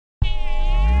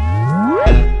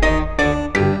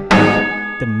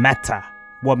matter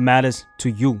what matters to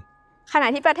you ขณะ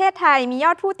ที่ประเทศไทยมีย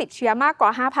อดผู้ติดเชื้อมากกว่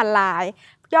า 5,000 ราย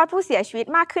ยอดผู้เสียชีวิต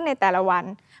มากขึ้นในแต่ละวัน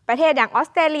ประเทศอย่างออส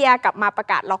เตรเลียกลับมาประ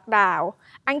กาศล็อกดาวน์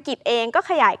อังกฤษเองก็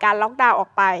ขยายการล็อกดาวน์ออก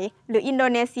ไปหรืออินโด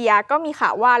นีเซียก็มีข่า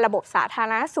วว่าระบบสาธา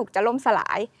รณสุขจะล่มสลา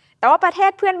ยแต่ว่าประเท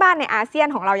ศเพื่อนบ้านในอาเซียน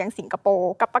ของเราอย่างสิงคโป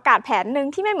ร์กับประกาศแผนหนึ่ง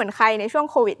ที่ไม่เหมือนใครในช่วง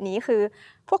โควิดนี้คือ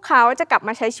พวกเขาจะกลับม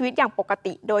าใช้ชีวิตอย่างปก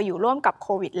ติโดยอยู่ร่วมกับโค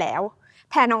วิดแล้ว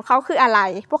แผนของเขาคืออะไร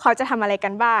พวกเขาจะทำอะไรกั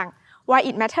นบ้าง Why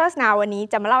it matters now วันนี้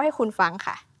จะมาเล่าให้คุณฟัง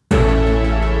ค่ะ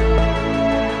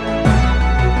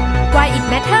Why it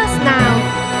matters now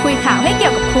คุยข่าวให้เกี่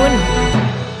ยวกับคุณ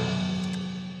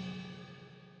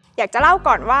อยากจะเล่า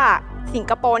ก่อนว่าสิง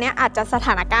คโปร์เนี่ยอาจจะสถ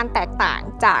านการณ์แตกต่าง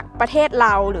จากประเทศเร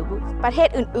าหรือประเทศ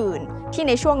อื่นๆที่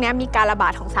ในช่วงนี้มีการระบา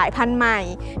ดของสายพันธุ์ใหม่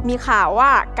มีข่าวว่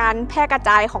าการแพร่กระ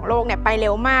จายของโรคเนี่ยไปเร็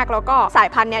วมากแล้วก็สาย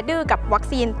พันธุ์เนี่ยดื้อกับวัค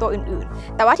ซีนตัวอื่น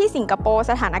ๆแต่ว่าที่สิงคโปร์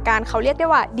สถานการณ์เขาเรียกได้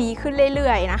ว่าดีขึ้นเรื่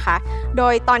อยๆนะคะโด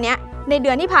ยตอนนี้ในเดื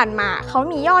อนที่ผ่านมาเขา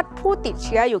มียอดผู้ติดเ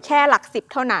ชื้ออยู่แค่หลัก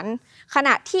10เท่านั้นขณ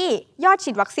ะที่ยอดฉี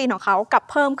ดวัคซีนของเขากลับ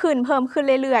เพิ่มขึ้น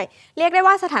เรื่อยๆเรียกได้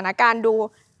ว่าสถานการณ์ดู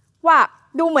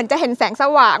เหมือนจะเห็นแสงส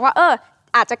ว่างว่า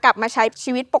อาจจะกลับมาใช้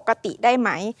ชีวิตปกติได้ไหม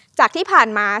จากที่ผ่าน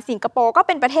มาสิงคโปร์ก็เ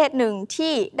ป็นประเทศหนึ่ง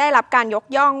ที่ได้รับการยก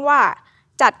ย่องว่า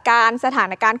จัดการสถา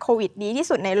นการณ์โควิดดีที่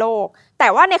สุดในโลกแต่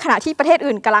ว่าในขณะที่ประเทศ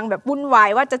อื่นกำลังแบบวุ่นวาย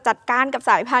ว่าจะจัดการกับ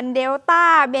สายพันธุ์เดลต้า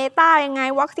เบต้ายังไง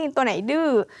วัคซีนตัวไหนดื้อ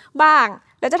บ้าง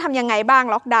แล้วจะทำยังไงบ้าง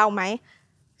ล็อกดาวน์ไหม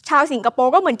ชาวสิงคโป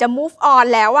ร์ก็เหมือนจะ move on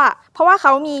แล้วอะเพราะว่าเข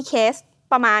ามีเคส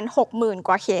ประมาณ 60,000 ก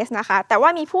ว่าเคสนะคะแต่ว่า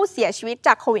มีผู้เสียชีวิตจ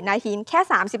ากโควิด -19 แค่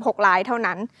36รายเท่า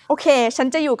นั้นโอเคฉัน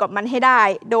จะอยู่กับมันให้ได้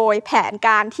โดยแผนก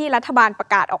ารที่รัฐบาลประ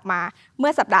กาศออกมาเมื่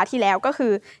อสัปดาห์ที่แล้วก็คื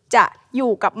อจะอ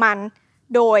ยู่กับมัน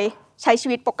โดยใช้ชี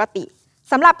วิตปกติ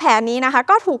สำหรับแผนนี้นะคะ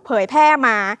ก็ถูกเผยแพร่ม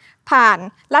าผ่าน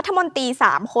รัฐมนตรี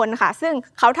3คนค่ะซึ่ง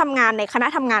เขาทำงานในคณะ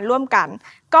ทำงานร่วมกัน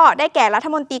ก็ได้แก่รัฐ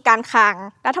มนตรีการคลัง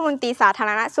รัฐมนตรีสาธาร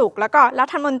ณสุขแล้วก็รั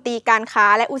ฐมนตรีการค้า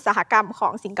และอุตสาหกรรมขอ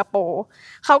งสิงคโปร์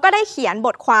เขาก็ได้เขียนบ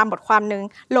ทความนึง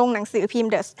ลงหนังสือพิม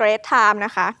พ์ The Straits Times น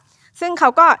ะคะซึ่งเขา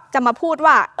ก็จะมาพูด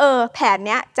ว่าแผนเ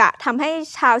นี้ยจะทำให้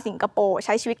ชาวสิงคโปร์ใ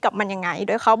ช้ชีวิตกับมันยังไงโ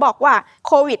ดยเขาบอกว่าโ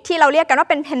ควิดที่เราเรียกกันว่า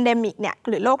เป็น pandemic เนี่ย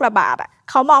หรือโรคระบาด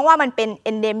เขามองว่ามันเป็น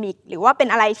endemic หรือว่าเป็น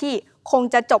อะไรที่คง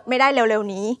จะจบไม่ได้เร็ว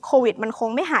ๆนี้โควิดมันคง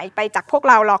ไม่หายไปจากพวก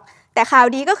เราหรอกแต่ข่าว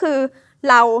ดีก็คือ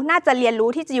เราน่าจะเรียนรู้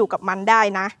ที่จะอยู่กับมันได้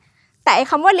นะแต่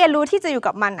คำว่าเรียนรู้ที่จะอยู่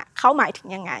กับมันเขาหมายถึง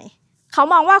ยังไงเขา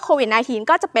มองว่าโควิด -19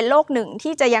 ก็จะเป็นโรคหนึ่ง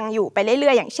ที่จะยังอยู่ไปเรื่อ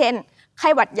ยๆอย่างเช่นไข้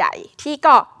หวัดใหญ่ที่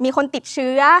ก็มีคนติดเ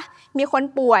ชื้อมีคน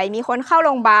ป่วยมีคนเข้าโร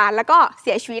งพยาบาลแล้วก็เ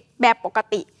สียชีวิตแบบปก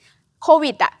ติโค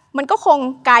วิดมันก็คง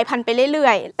กลายพันธุ์ไปเรื่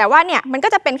อยๆแต่ว่าเนี่ยมันก็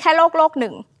จะเป็นแค่โรคห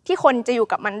นึ่งที่คนจะอยู่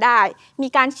กับมันได้มี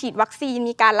การฉีดวัคซีน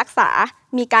มีการรักษา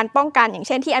มีการป้องกันอย่างเ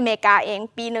ช่นที่อเมริกาเอง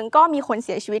ปีนึงก็มีคนเ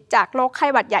สียชีวิตจากโรคไข้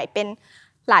หวัดใหญ่เป็น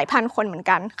หลายพันคนเหมือน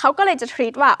กันเขาก็เลยจะ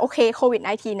treat ว่าโอเคโควิด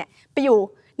 -19 เนี่ยไปอยู่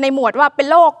ในหมวดว่าเป็น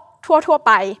โรคทั่วไ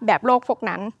ปแบบโรคพวก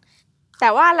นั้นแ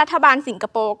ต่ว่ารัฐบาลสิงค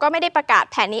โปร์ก็ไม่ได้ประกาศ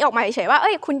แผนนี้ออกมาเฉยๆว่า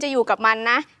คุณจะอยู่กับมัน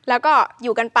นะแล้วก็อ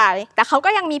ยู่กันไปแต่เขาก็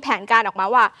ยังมีแผนการออกมา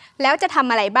ว่าแล้วจะทำ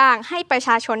อะไรบ้างให้ประช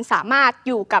าชนสามารถอ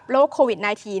ยู่กับโรคโควิด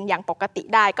 -19 อย่างปกติ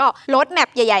ได้ก็โรดแมป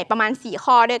ใหญ่ๆประมาณ4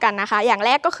ข้อด้วยกันนะคะอย่างแร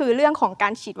กก็คือเรื่องของกา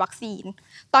รฉีดวัคซีน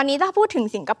ตอนนี้ถ้าพูดถึง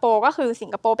สิงคโปร์ก็คือสิ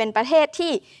งคโปร์เป็นประเทศ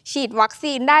ที่ฉีดวัค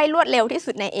ซีนได้รวดเร็วที่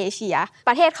สุดในเอเชียป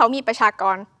ระเทศเขามีประชาก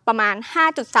รประมาณ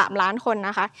 5.3 ล้านคนน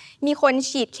ะคะมีคน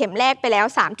ฉีดเข็มแรกไปแล้ว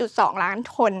 3.2 ล้าน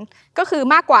คนก็คือ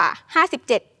มากกว่า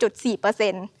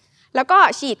 57.4% แล้วก็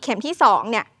ฉีดเข็มที่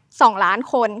2เนี่ย2ล้าน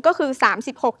คนก็คือ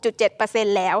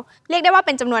 36.7% แล้วเรียกได้ว่าเ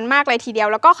ป็นจำนวนมากเลยทีเดียว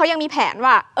แล้วก็เขายังมีแผน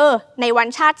ว่าในวัน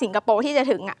ชาติสิงคโปร์ที่จะ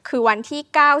ถึงคือวันที่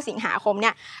9สิงหาคมเ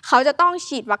นี่ยเขาจะต้อง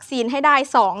ฉีดวัคซีนให้ได้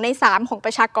2ใน3ของป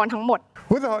ระชากรทั้งหมด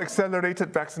With our accelerated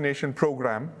vaccination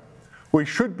program we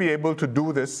should be able to do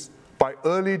this by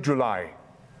early July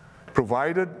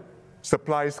provided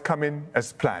supplies come in as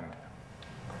planned.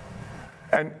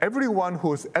 And everyone who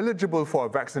is eligible for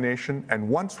a vaccination and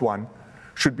wants one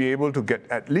should be able to get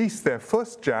at least their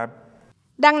first jab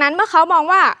ดังนั้นเมื่อเขามอง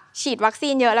ว่าฉีดวัคซี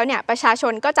นเยอะแล้วเนี่ยประชาช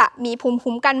นก็จะมีภูมิ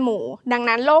คุ้มกันหมู่ดัง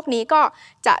นั้นโรคนี้ก็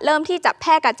จะเริ่มที่จะแพ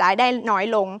ร่กระจายได้น้อย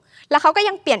ลงแล้วเขาก็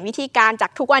ยังเปลี่ยนวิธีการจา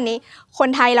กทุกวันนี้คน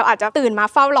ไทยเราอาจจะตื่นมา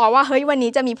เฝ้ารอว่าเฮ้ยวัน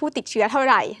นี้จะมีผู้ติดเชื้อเท่าไ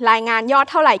หร่รายงานยอด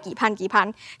เท่าไหร่กี่พัน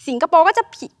สิงคโปร์ก็จะ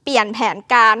เปลี่ยนแผน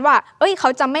การว่าเขา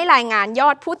จะไม่รายงานยอ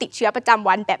ดผู้ติดเชื้อประจำ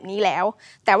วันแบบนี้แล้ว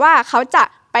แต่ว่าเขาจะ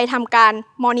ไปทำการ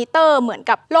มอนิเตอร์เหมือน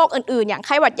กับโรคอื่นๆอย่างไ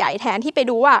ข้หวัดใหญ่แทนที่ไป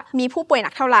ดูว่ามีผู้ป่วยห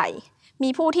นักเท่าไหร่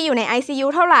มีผู้ที่อยู่ใน ICU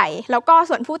เท่าไหร่แล้วก็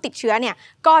ส่วนผู้ติดเชื้อเนี่ย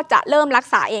ก็จะเริ่มรัก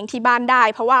ษาเองที่บ้านได้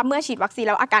เพราะว่าเมื่อฉีดวัคซีนแ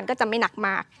ล้วอาการก็จะไม่หนักม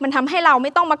ากมันทำให้เราไ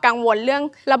ม่ต้องมากังวลเรื่อง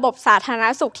ระบบสาธารณ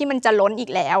สุขที่มันจะล้นอี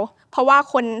กแล้วเพราะว่า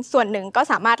คนส่วนหนึ่งก็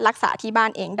สามารถรักษาที่บ้า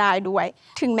นเองได้ด้วย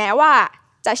ถึงแม้ว่า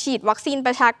จะฉีดวัคซีนป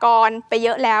ระชากรไปเย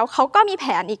อะแล้วเขาก็มีแผ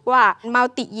นอีกว่า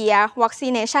multi year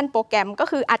vaccination program ก็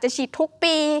คืออาจจะฉีดทุก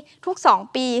ปีทุก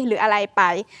2ปีหรืออะไรไป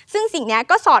ซึ่งสิ่งนี้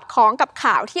ก็สอดคล้องกับ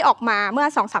ข่าวที่ออกมาเมื่อ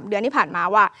 2-3 เดือนที่ผ่านมา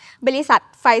ว่าบริษัท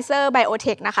Pfizer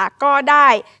Biotech นะคะก็ได้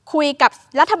คุยกับ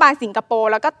รัฐบาลสิงคโปร์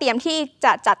แล้วก็เตรียมที่จ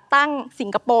ะจัดตั้งสิง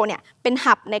คโปร์เนี่ยเป็น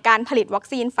หับในการผลิตวัค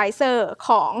ซีน Pfizer ข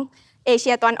องเอเชี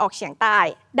ยตะวันออกเฉียงใต้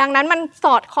ดังนั้นมันส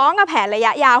อดคล้องกับแผนระย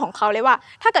ะยาวของเขาเลยว่า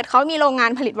ถ้าเกิดเขามีโรงงา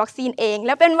นผลิตวัคซีนเองแ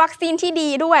ล้วเป็นวัคซีนที่ดี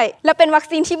ด้วยแล้วเป็นวัค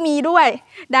ซีนที่มีด้วย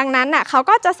ดังนั้นน่ะเขา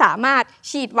ก็จะสามารถ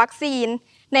ฉีดวัคซีน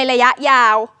ในระยะยา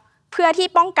วเพื่อที่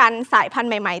ป้องกันสายพันธุ์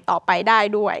ใหม่ๆต่อไปได้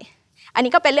ด้วยอัน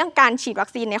นี้ก็เป็นเรื่องการฉีดวัค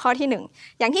ซีนในข้อที่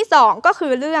1อย่างที่2ก็คื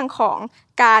อเรื่องของ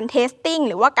การเทสติ้ง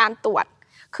หรือว่าการตรวจ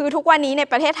คือทุกวันนี้ใน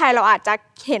ประเทศไทยเราอาจจะ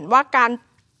เห็นว่าการ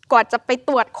กว่าจะไปต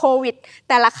รวจโควิด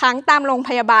แต่ละครั้งตามโรงพ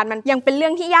ยาบาลมันยังเป็นเรื่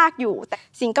องที่ยากอยู่แต่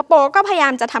สิงคโปร์ก็พยายา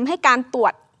มจะทำให้การตรว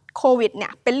จโควิดเนี่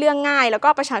ยเป็นเรื่องง่ายแล้วก็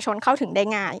ประชาชนเข้าถึงได้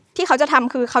ง่ายที่เขาจะท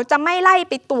ำคือเขาจะไม่ไล่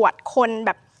ไปตรวจคนแบ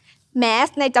บแมส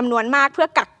ในจำนวนมากเพื่อ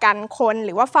กักกันคนห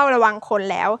รือว่าเฝ้าระวังคน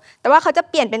แล้วแต่ว่าเขาจะ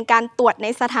เปลี่ยนเป็นการตรวจใน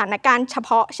สถานการณ์เฉพ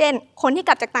าะเช่นคนที่ก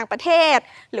ลับจากต่างประเทศ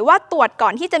หรือว่าตรวจก่อ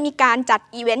นที่จะมีการจัด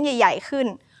อีเวนต์ใหญ่ๆขึ้น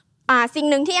สิ่ง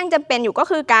หนึ่งที่ยังจำเป็นอยู่ก็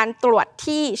คือการตรวจ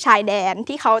ที่ชายแดน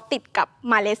ที่เขาติดกับ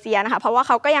มาเลเซียนะคะเพราะว่าเ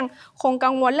ขาก็ยังคงกั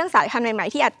งวลเรื่องสายพันธุ์ใหม่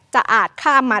ๆที่อาจ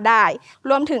ข้ามมาได้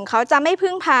รวมถึงเขาจะไม่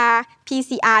พึ่งพา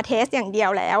PCR test อย่างเดียว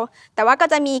แล้วแต่ว่าก็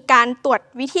จะมีการตรวจ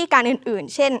วิธีการอื่น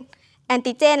ๆเช่น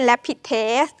antigen rapid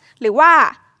test หรือว่า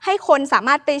ให้คนสาม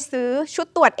ารถไปซื้อชุด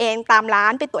ตรวจเองตามร้า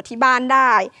นไปตรวจที่บ้านไ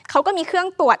ด้เขาก็มีเครื่อง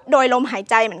ตรวจโดยลมหาย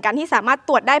ใจเหมือนกันที่สามารถต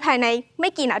รวจได้ภายในไม่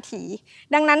กี่นาที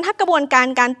ดังนั้นถ้ากระบวนกา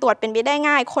รตรวจเป็นไปได้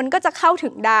ง่ายคนก็จะเข้าถึ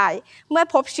งได้เมื่อ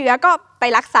พบเชื้อก็ไป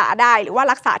รักษาได้หรือว่า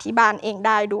รักษาที่บ้านเองไ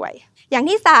ด้ด้วยอย่าง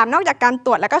ที่3นอกจากการต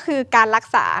รวจแล้วก็คือการรัก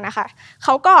ษานะคะเข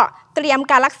าก็เตรียม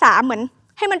การรักษาเหมือน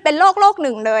ให้มันเป็นโรคห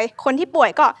นึ่งเลยคนที่ป่วย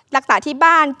ก็รักษาที่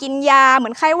บ้านกินยาเหมื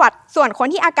อนไข้หวัดส่วนคน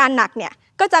ที่อาการหนักเนี่ย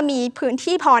ก็จะมีพื้น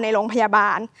ที่พอในโรงพยาบ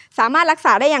าลสามารถรักษ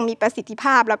าได้อย่างมีประสิทธิภ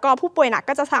าพแล้วก็ผู้ป่วยหนัก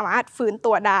ก็จะสามารถฟื้น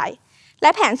ตัวได้และ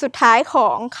แผนสุดท้ายขอ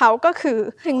งเขาก็คือ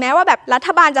ถึงแม้ว่าแบบรัฐ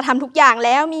บาลจะทำทุกอย่างแ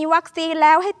ล้วมีวัคซีนแ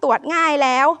ล้วให้ตรวจง่ายแ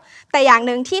ล้วแต่อย่างห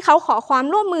นึ่งที่เขาขอความ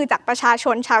ร่วมมือจากประชาช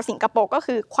นชาวสิงคโปร์ก็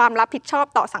คือความรับผิดชอบ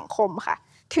ต่อสังคมค่ะ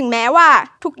ถึงแม้ว่า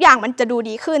ทุกอย่างมันจะดู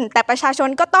ดีขึ้นแต่ประชาชน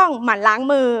ก็ต้องหมั่นล้าง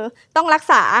มือต้องรัก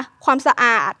ษาความสะอ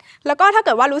าดแล้วก็ถ้าเ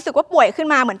กิดว่ารู้สึกว่าป่วยขึ้น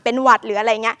มาเหมือนเป็นหวัดหรืออะไ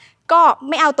รเงี้ยก็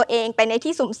ไม่เอาตัวเองไปใน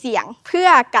ที่สุ่มเสี่ยงเพื่อ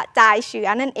กระจายเชื้อ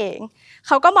นั่นเองเ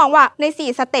ขาก็มองว่าใน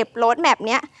4สเต็ปโรดแมปเ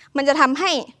นี้ยมันจะทำใ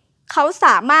ห้เขาส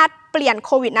ามารถเปลี่ยนโ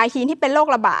ควิด -19 ที่เป็นโรค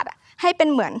ระบาดให้เป็น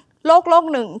เหมือนโรค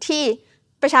หนึ่งที่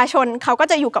ประชาชนเขาก็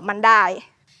จะอยู่กับมันได้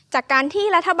จากการที่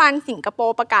รัฐบาลสิงคโป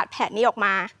ร์ประกาศแผนนี้ออกม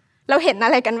าเราเห็นอ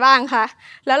ะไรกันบ้างคะ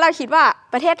แล้วเราคิดว่า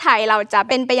ประเทศไทยเราจะ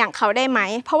เป็นไปอย่างเขาได้ไหม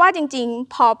เพราะว่าจริง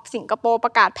ๆพอสิงคโปร์ป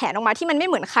ระกาศแผนออกมาที่มันไม่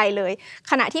เหมือนใครเลย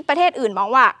ขณะที่ประเทศอื่นมอง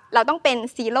ว่าเราต้องเป็น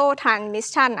zero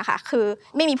transmission นะคะคือ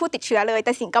ไม่มีผู้ติดเชื้อเลยแ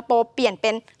ต่สิงคโปร์เปลี่ยนเป็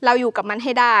นเราอยู่กับมันใ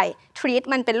ห้ได้ treat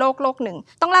มันเป็นโรคหนึ่ง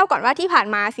ต้องเล่าก่อนว่าที่ผ่าน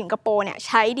มาสิงคโปร์เนี่ยใ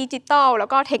ช้ดิจิทัลแล้ว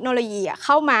ก็เทคโนโลยีเ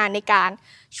ข้ามาในการ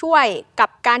ช่วยกับ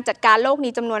การจัดการโรค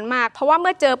นี้จำนวนมากเพราะว่าเ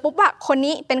มื่อเจอปุ๊บว่าคน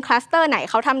นี้เป็นคลัสเตอร์ไหน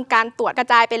เขาทำการตรวจกระ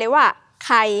จายไปเลยว่า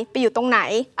ใครไปอยู่ตรงไหน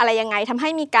อะไรยังไงทำให้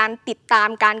มีการติดตาม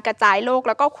การกระจายโรค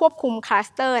แล้วก็ควบคุมคลัส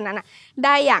เตอร์นั้นไ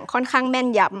ด้อย่างค่อนข้างแม่น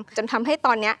ยำจนทำให้ต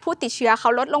อนนี้ผู้ติดเชื้อเขา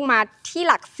ลดลงมาที่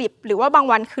หลัก10หรือว่าบาง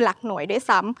วันคือหลักหน่วยด้วย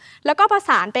ซ้ำแล้วก็ประส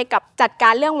านไปกับจัดกา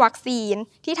รเรื่องวัคซีน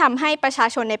ที่ทำให้ประชา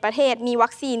ชนในประเทศมีวั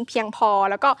คซีนเพียงพอ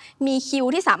แล้วก็มีคิว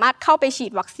ที่สามารถเข้าไปฉี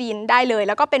ดวัคซีนได้เลยแ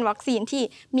ล้วก็เป็นวัคซีนที่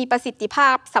มีประสิทธิภา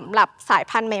พสำหรับสาย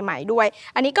พันธุ์ใหม่ๆด้วย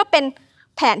อันนี้ก็เป็น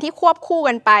แผนที่ควบคู่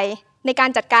กันไปในการ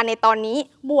จัดการในตอนนี้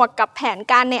บวกกับแผน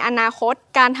การในอนาคต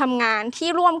การทำงานที่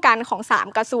ร่วมกันของ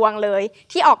3กระทรวงเลย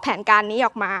ที่ออกแผนการนี้อ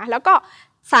อกมาแล้วก็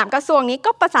3กระทรวงนี้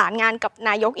ก็ประสานงานกับน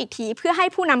ายกอีกทีเพื่อให้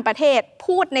ผู้นำประเทศ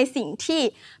พูดในสิ่งที่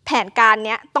แผนการ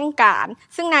นี้ต้องการ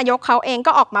ซึ่งนายกเขาเอง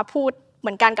ก็ออกมาพูดเห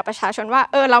มือนกันกับประชาชนว่า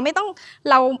เรา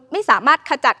ไม่สามารถ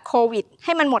ขจัดโควิดใ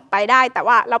ห้มันหมดไปได้แต่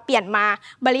ว่าเราเปลี่ยนมา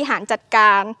บริหารจัดก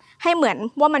ารให้เหมือน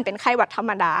ว่ามันเป็นไข้หวัดธรร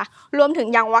มดารวมถึง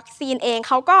อย่างวัคซีนเองเ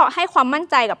ขาก็ให้ความมั่น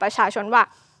ใจกับประชาชนว่า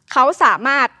เขาสาม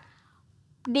ารถ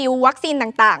ดีลวัคซีน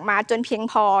ต่างๆมาจนเพียง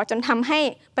พอจนทำให้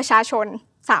ประชาชน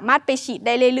สามารถไปฉีดไ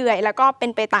ด้เรื่อยๆแล้วก็เป็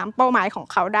นไปตามเป้าหมายของ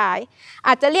เขาได้อ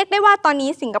าจจะเรียกได้ว่าตอนนี้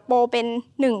สิงคโปร์เป็น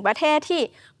1ประเทศที่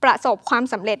ประสบความ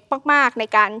สำเร็จมากๆใน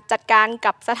การจัดการ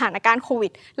กับสถานการณ์โควิ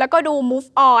ดแล้วก็ดู move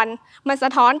on มันส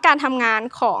ะท้อนการทำงาน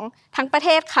ของทั้งประเท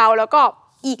ศเขาแล้วก็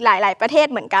อีกหลายๆประเทศ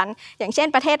เหมือนกันอย่างเช่น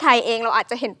ประเทศไทยเองเราอาจ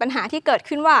จะเห็นปัญหาที่เกิด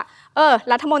ขึ้นว่า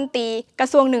รัฐมนตรีกระ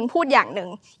ทรวงหนึ่งพูดอย่างหนึ่ง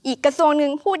อีกกระทรวงหนึ่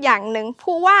งพูดอย่างหนึ่ง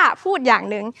ผู้ว่าพูดอย่าง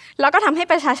หนึ่งแล้วก็ทำให้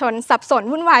ประชาชนสับสน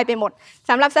วุ่นวายไปหมด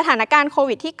สำหรับสถานการณ์โค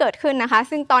วิดที่เกิดขึ้นนะคะ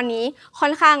ซึ่งตอนนี้ค่อ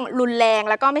นข้างรุนแรง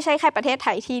แล้วก็ไม่ใช่แค่ประเทศไท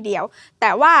ยที่เดียวแ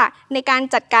ต่ว่าในการ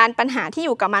จัดการปัญหาที่อ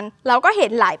ยู่กับมันเราก็เห็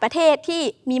นหลายประเทศที่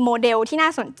มีโมเดลที่น่า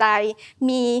สนใจ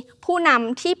มีผู้น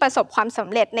ำที่ประสบความสำ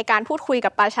เร็จในการพูดคุยกั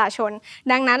บประชาชน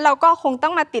ดังนั้นเราก็คงต้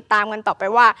องมาติดตามกันต่อไป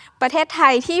ว่าประเทศไท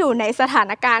ยที่อยู่ในสถา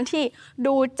นการณ์ที่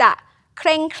ดูจะเค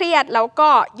ร่งเครียดแล้วก็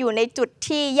อยู่ในจุด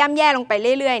ที่ย่ำแย่ลงไป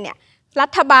เรื่อยๆเนี่ยรั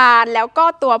ฐบาลแล้วก็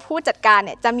ตัวผู้จัดการเ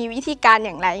นี่ยจะมีวิธีการอ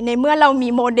ย่างไรในเมื่อเรามี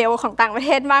โมเดลของต่างประเท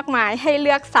ศมากมายให้เ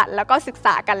ลือกสรรแล้วก็ศึกษ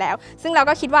ากันแล้วซึ่งเรา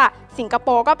ก็คิดว่าสิงคโป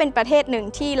ร์ก็เป็นประเทศหนึ่ง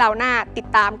ที่เราน่าติด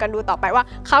ตามกันดูต่อไปว่า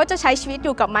เขาจะใช้ชีวิตอ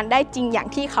ยู่กับมันได้จริงอย่าง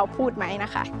ที่เขาพูดไหมน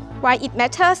ะคะ Why It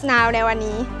Matters Now ในวัน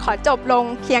นี้ขอจบลง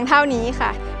เพียงเท่านี้ค่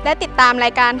ะและติดตามรา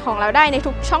ยการของเราได้ใน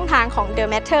ทุกช่องทางของ The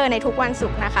Matter ในทุกวันศุ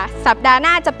กร์นะคะสัปดาห์ห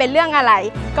น้าจะเป็นเรื่องอะไร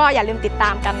ก็อย่าลืมติดตา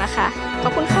มกันนะคะขอ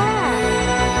บคุณค่ะ